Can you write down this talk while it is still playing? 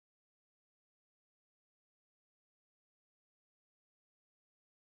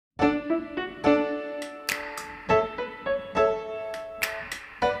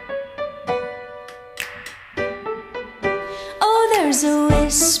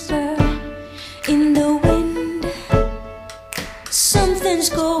whisper in the wind. Something's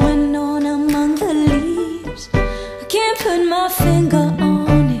going on among the leaves. I can't put my finger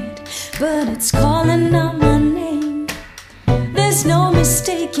on it, but it's calling out my name. There's no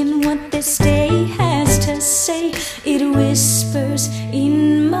mistaking what this day has to say. It whispers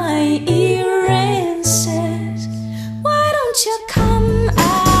in my ear and says, why don't you come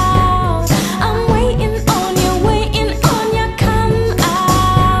out? I'm waiting on you, waiting on you. Come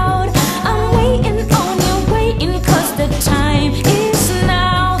out. I'm waiting on you, waiting, 'cause the time is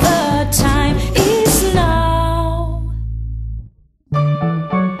now. The time is now.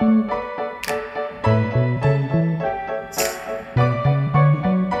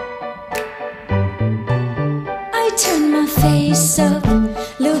 I turn my face up,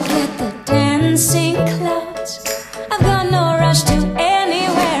 look at the dancing clouds. I've got no rush to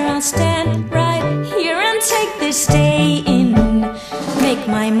anywhere. I'll stand right here and take this day in. Make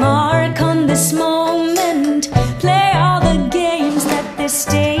my mark on this moment. Play all the games that this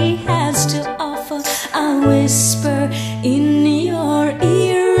day has to offer. I'll whisper